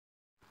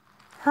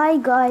Hi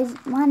guys,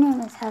 my name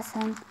is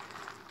Hassan.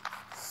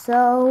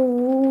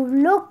 So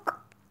look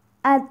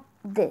at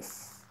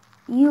this.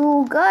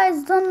 You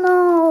guys don't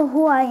know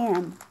who I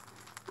am.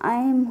 I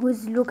am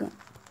who's looking.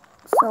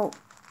 So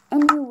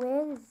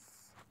anyways,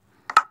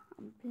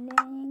 I'm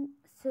playing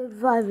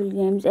survival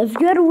games. If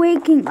you're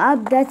waking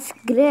up, that's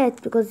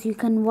great because you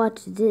can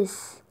watch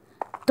this.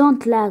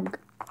 Don't lag.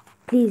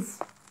 Please.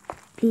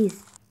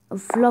 Please.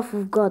 Of love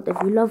of God. If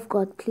you love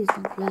God, please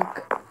don't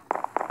lag.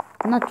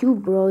 Not you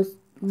bros.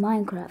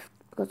 Minecraft,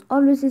 because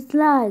always it's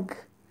lag.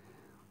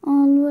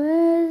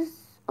 Always.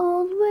 I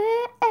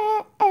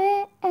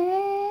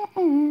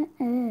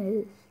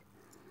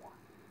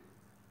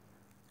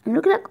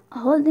look like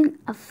holding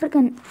a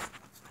freaking.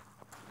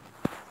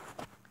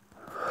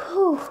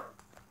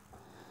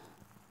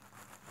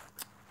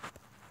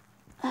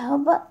 How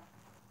about?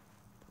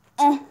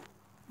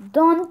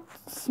 Don't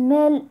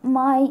smell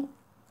my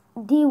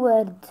D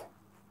word.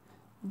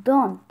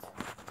 Don't.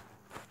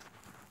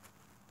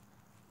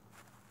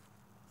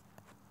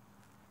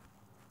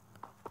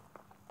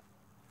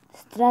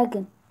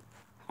 Dragon.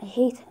 I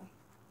hate him.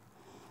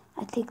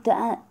 I take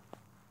the.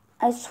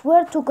 I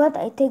swear to God,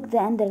 I take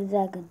the Ender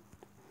Dragon.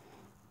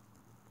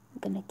 I'm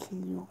gonna kill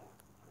you.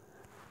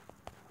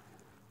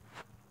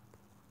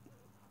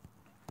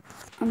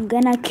 I'm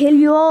gonna kill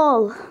you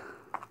all.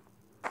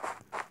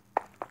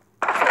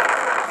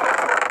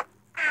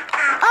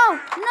 Oh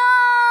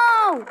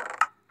no!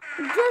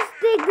 Just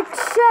take the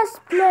chest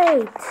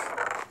plate.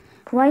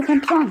 Why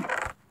can't run?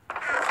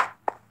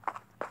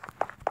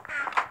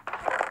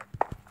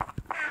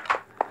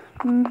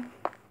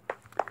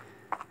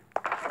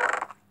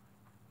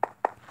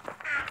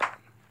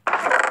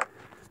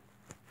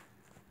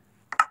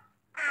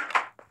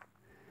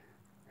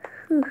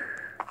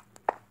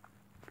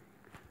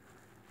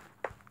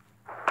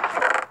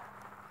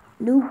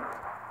 No.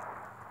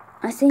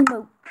 I say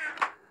no.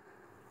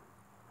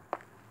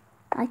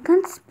 I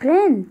can't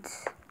sprint.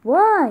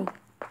 Why?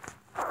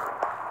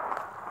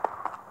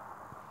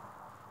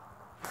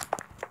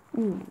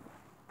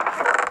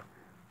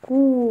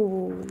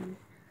 Cool.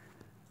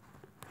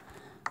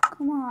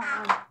 Come on.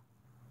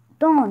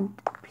 Don't.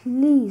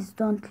 Please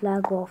don't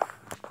lag off.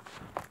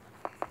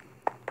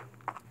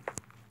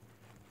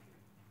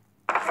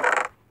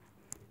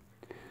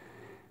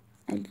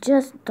 I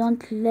just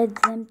don't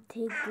let them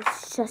take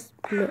this chest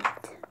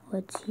plate.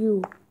 What's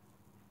you?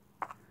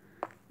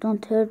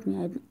 Don't hurt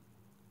me.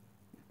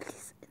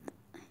 Please.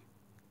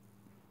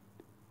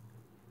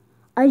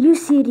 Are you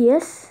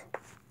serious?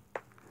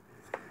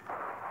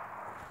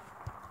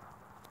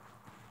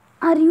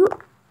 Are you?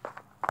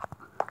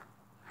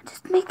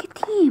 Just make a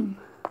team.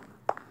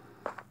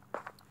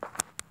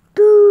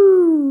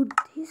 Dude,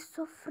 he's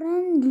so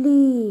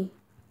friendly.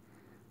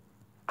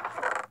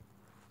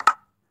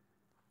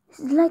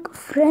 He's like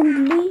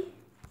friendly.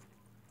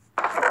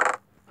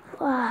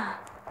 Wow.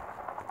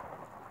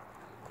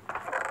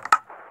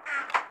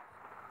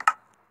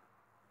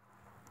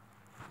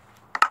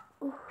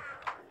 Ooh,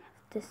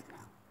 this now.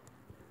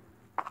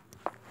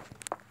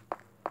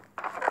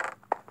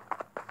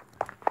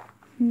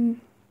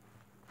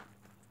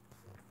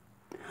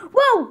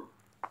 Whoa!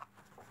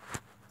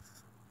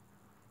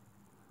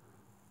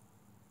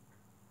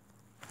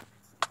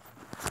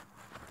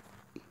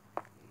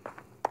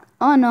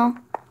 Oh no.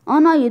 Oh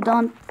no, you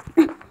don't.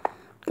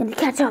 Gonna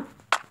catch up.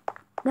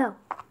 No.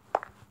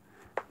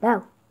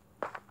 No.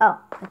 Oh,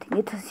 I think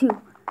it was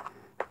you.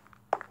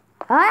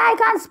 I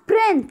can't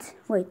sprint.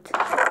 Wait.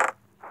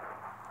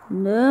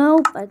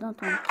 Nope, I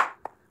don't want.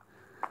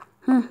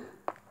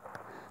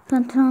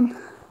 Don't run.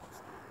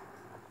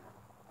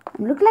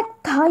 I look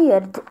like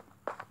tired.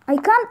 I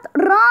can't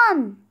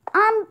run.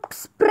 I'm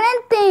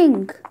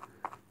sprinting.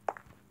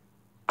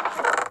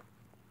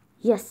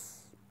 Yes.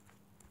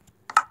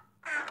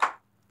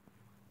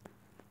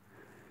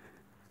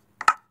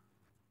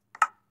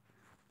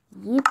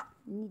 Yep,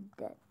 need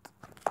that.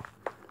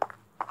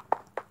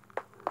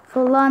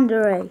 For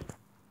laundry.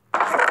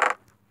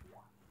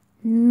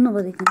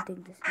 Nobody can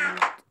take this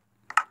out.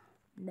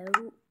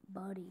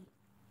 Nobody.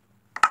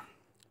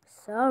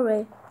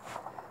 Sorry.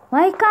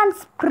 Why can't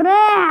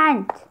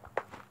sprint?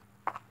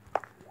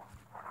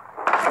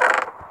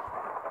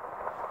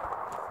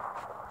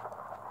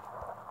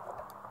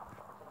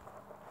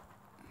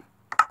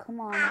 Come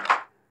on.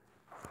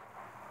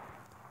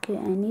 Okay,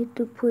 I need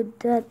to put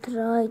that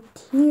right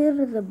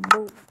here. The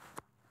bow.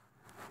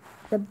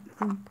 The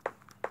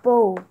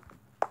bow.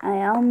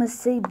 I almost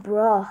say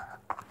bra.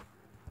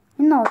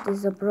 You know what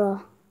is a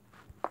bra.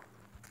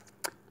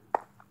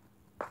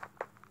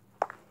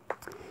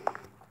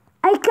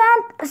 I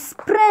can't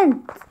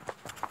sprint.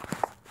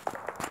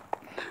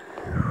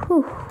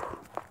 Whew.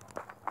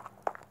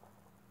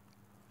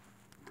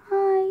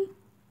 Hi.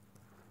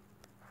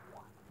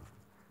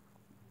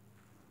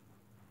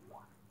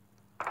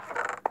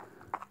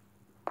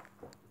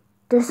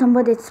 There's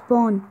somebody at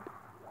spawn.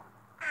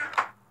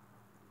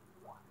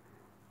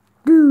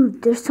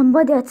 Dude, there's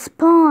somebody at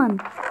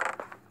spawn.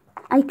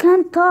 I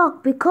can't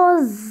talk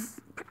because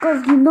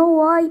you know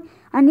why?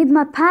 I need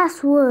my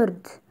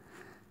password.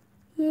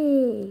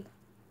 Yay.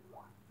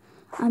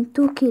 I'm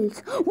 2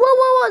 kills.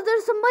 Whoa,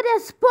 there's somebody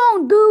at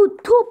spawn,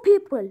 dude. 2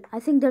 people. I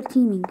think they're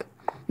teaming.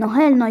 No,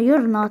 hell no, you're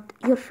not.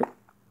 You're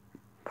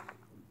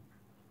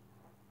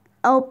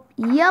oh,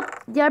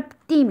 yep, they're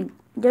teaming.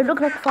 They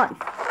look like 5.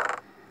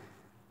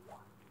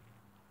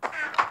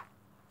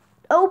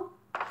 OP.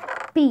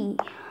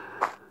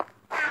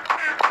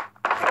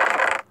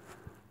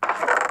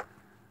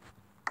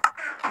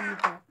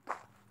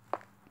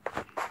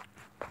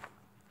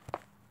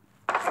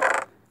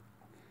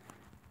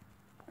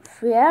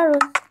 Free arrows.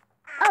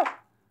 Oh!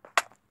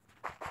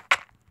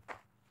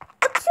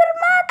 What's your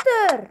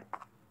matter?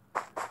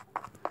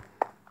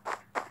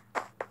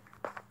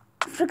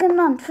 Freaking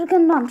run,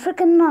 freaking run,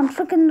 freaking run,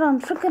 freaking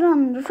run, freaking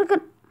run,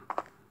 freaking...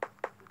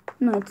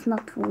 No, it's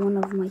not one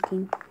of my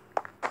team.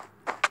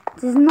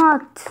 It is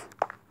not.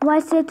 Why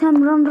say to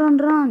him run, run,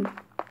 run?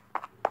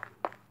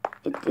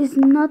 It is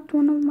not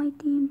one of my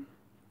team.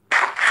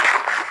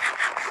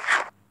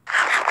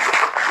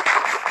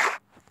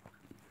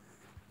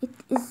 It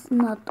is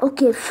not.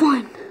 Okay,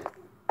 fine.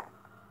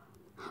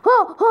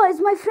 Oh, it's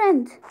my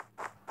friend.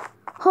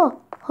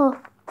 Oh.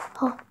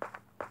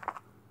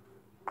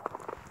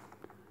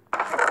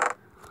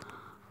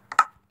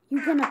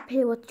 You're gonna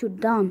pay what you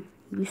done,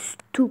 you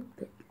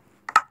stupid.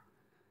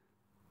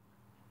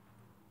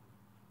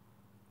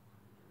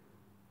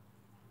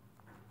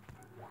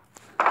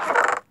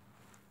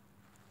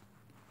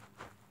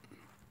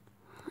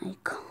 I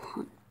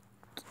can't.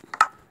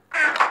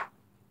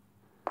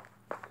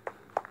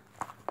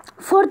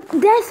 For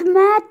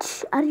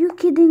deathmatch? Are you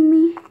kidding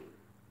me?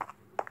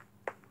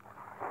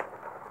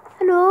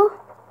 Hello?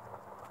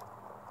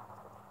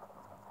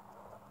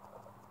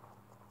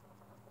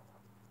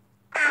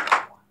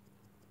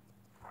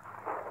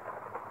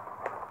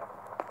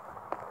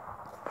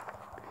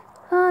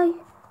 Hi.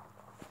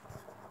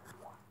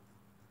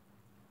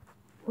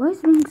 Why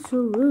is being so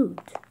rude?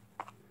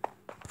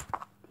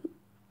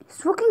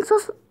 He's walking so...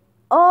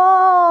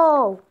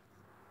 Oh!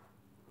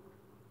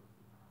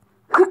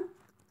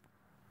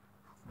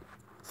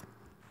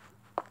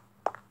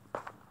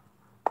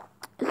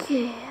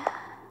 Okay.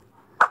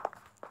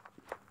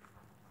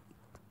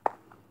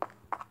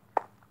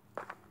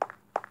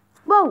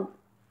 Whoa!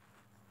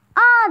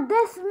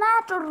 This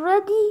match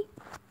already?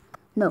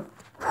 No.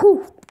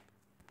 Whew.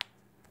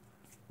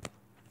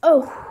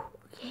 Oh,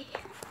 okay.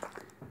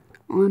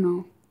 Oh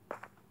no.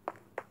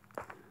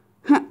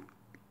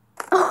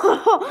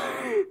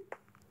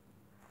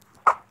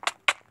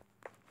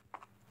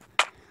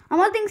 I'm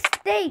wanting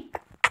steak.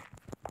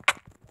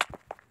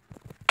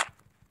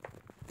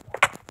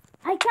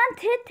 I can't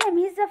hit him.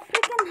 He's a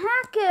freaking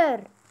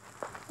hacker.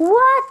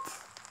 What?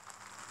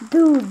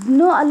 Dude,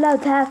 not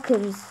allowed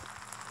hackers.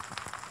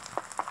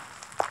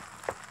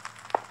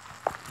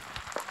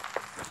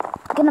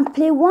 I'm gonna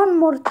play one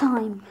more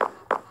time.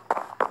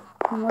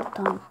 One more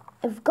time.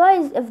 If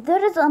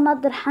there is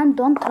another hand,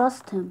 don't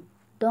trust him.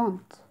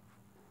 Don't.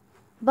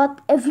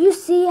 But if you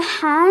see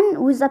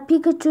Han with a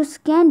Pikachu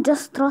skin,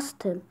 just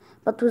trust him.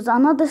 But with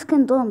another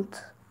skin, don't.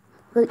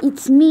 But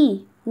it's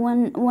me.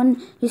 When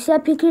you see a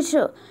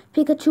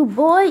Pikachu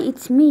boy,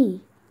 it's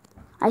me.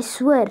 I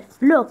swear.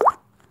 Look.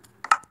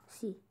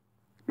 See.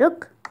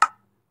 Look.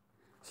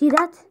 See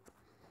that?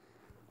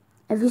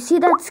 If you see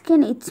that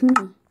skin, it's me.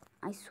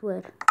 I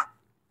swear.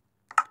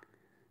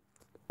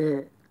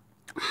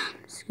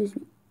 Excuse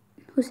me.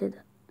 Who said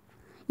that?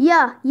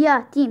 Yeah.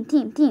 Team.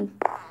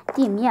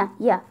 Yeah.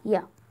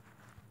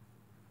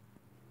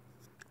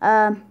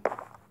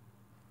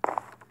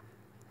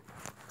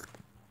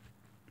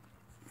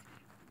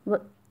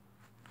 What?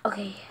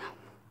 Okay.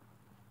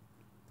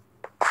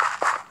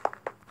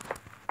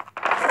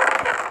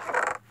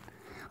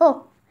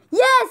 Oh,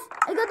 yes!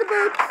 I got the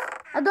boot.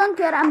 I don't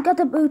care. I got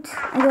a boot.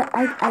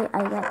 I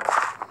got.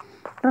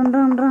 Run.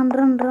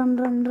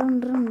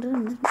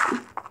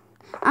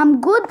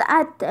 I'm good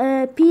at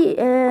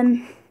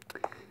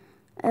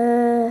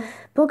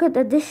Pocket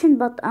Edition,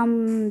 but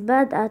I'm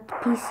bad at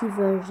PC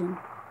version.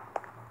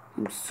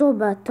 I'm so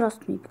bad,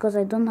 trust me, because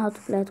I don't know how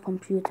to play at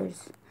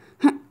computers.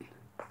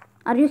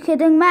 Are you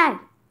kidding me? I'm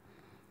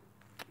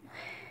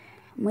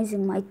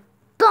wasting my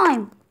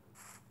time.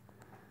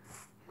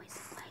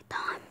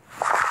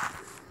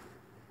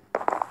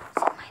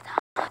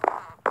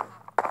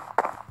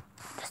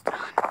 Just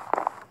run.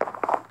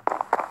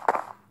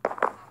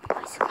 I'm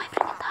wasting my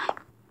freaking time.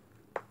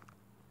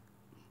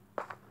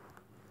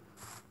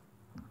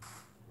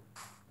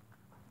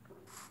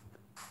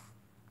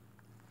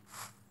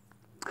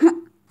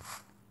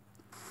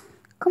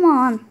 Come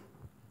on.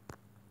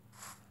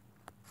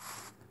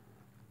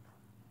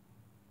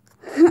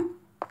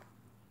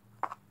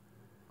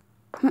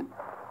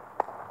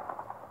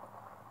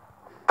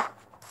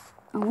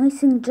 I'm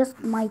wasting just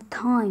my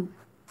time.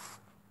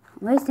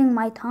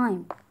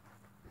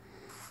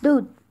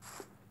 Dude.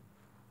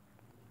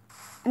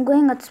 I'm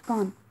going at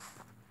spawn.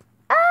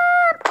 Oh.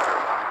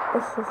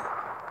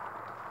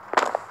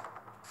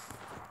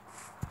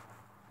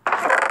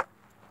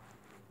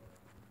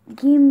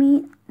 Give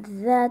me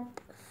that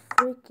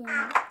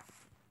freaking...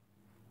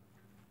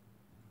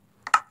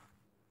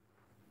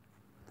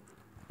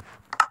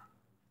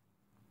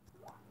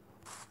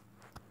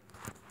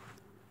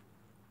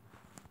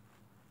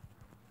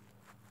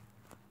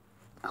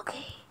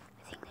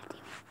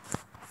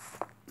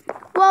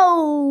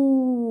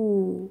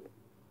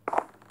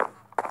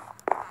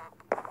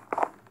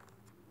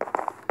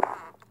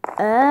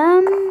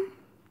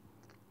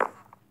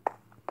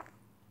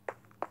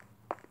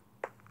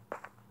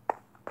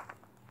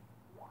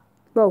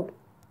 Whoa.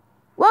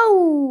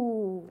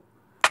 Whoa.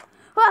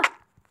 Ah.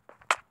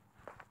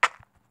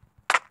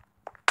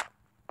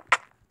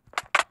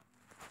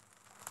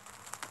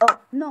 Oh,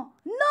 no.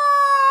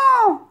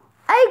 No!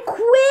 I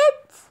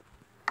quit!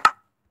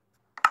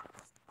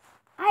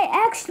 I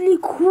actually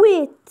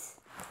quit.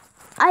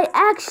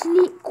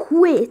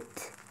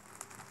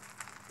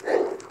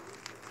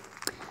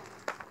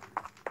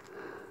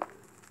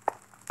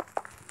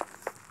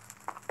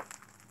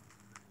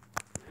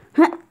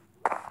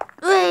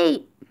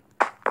 Wait.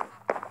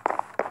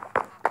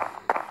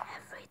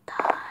 Every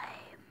time.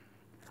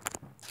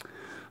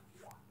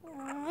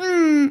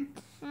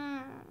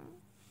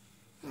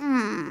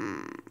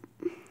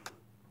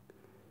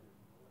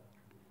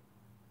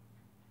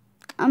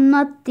 I'm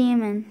not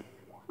teaming.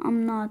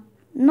 I'm not.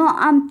 No,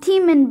 I'm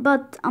teaming,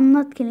 but I'm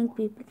not killing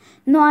people.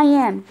 No, I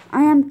am.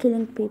 I am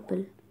killing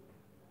people.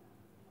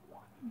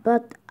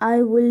 But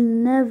I will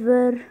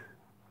never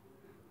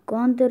go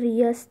under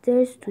the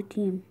stairs to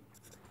team.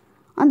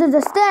 Under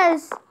the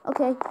stairs.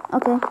 Okay.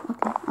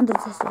 Under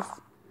the stairs.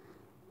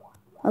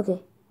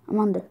 Okay. I'm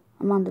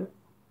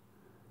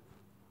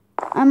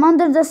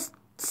under the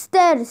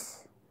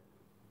stairs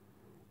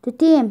to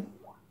team.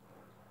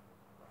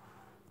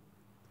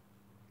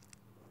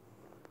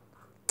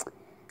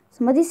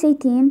 Somebody say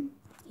team.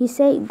 He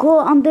say go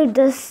under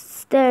the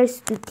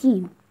stairs to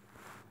team.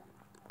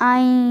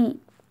 I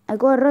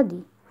go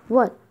already.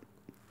 What?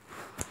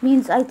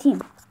 Means I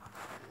team.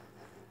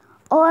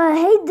 Oh, I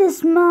hate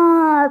this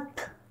map.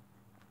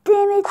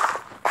 Damn it.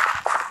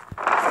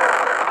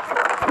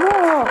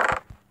 No.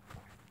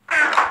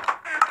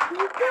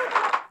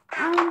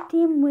 I'm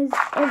team with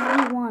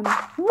everyone.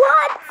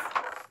 What?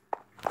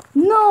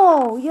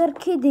 No, you're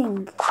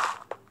kidding.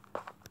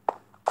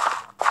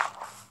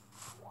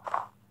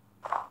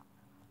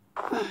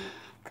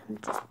 Can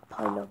just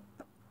pile up.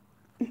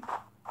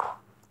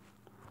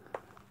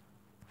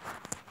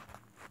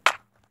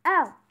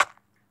 Ow.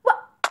 What?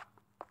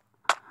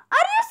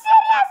 Are you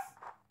serious?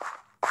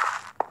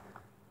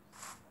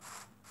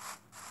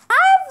 I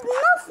have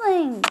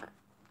nothing.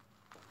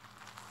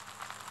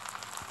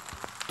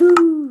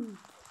 Dude.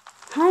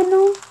 I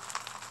know.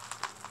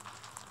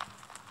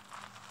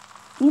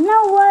 You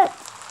know what?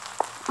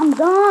 I'm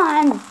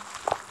gone.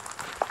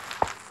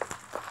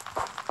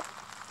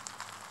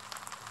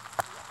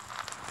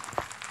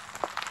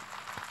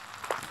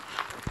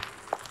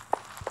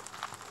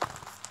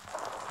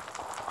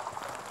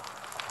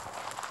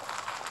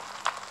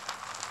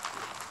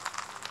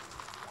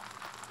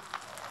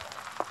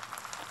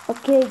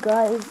 Okay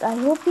guys, I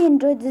hope you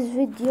enjoyed this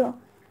video.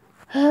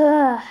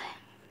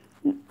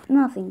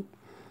 Nothing.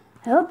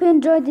 I hope you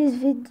enjoyed this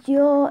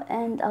video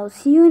and I'll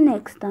see you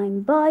next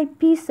time. Bye.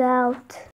 Peace out.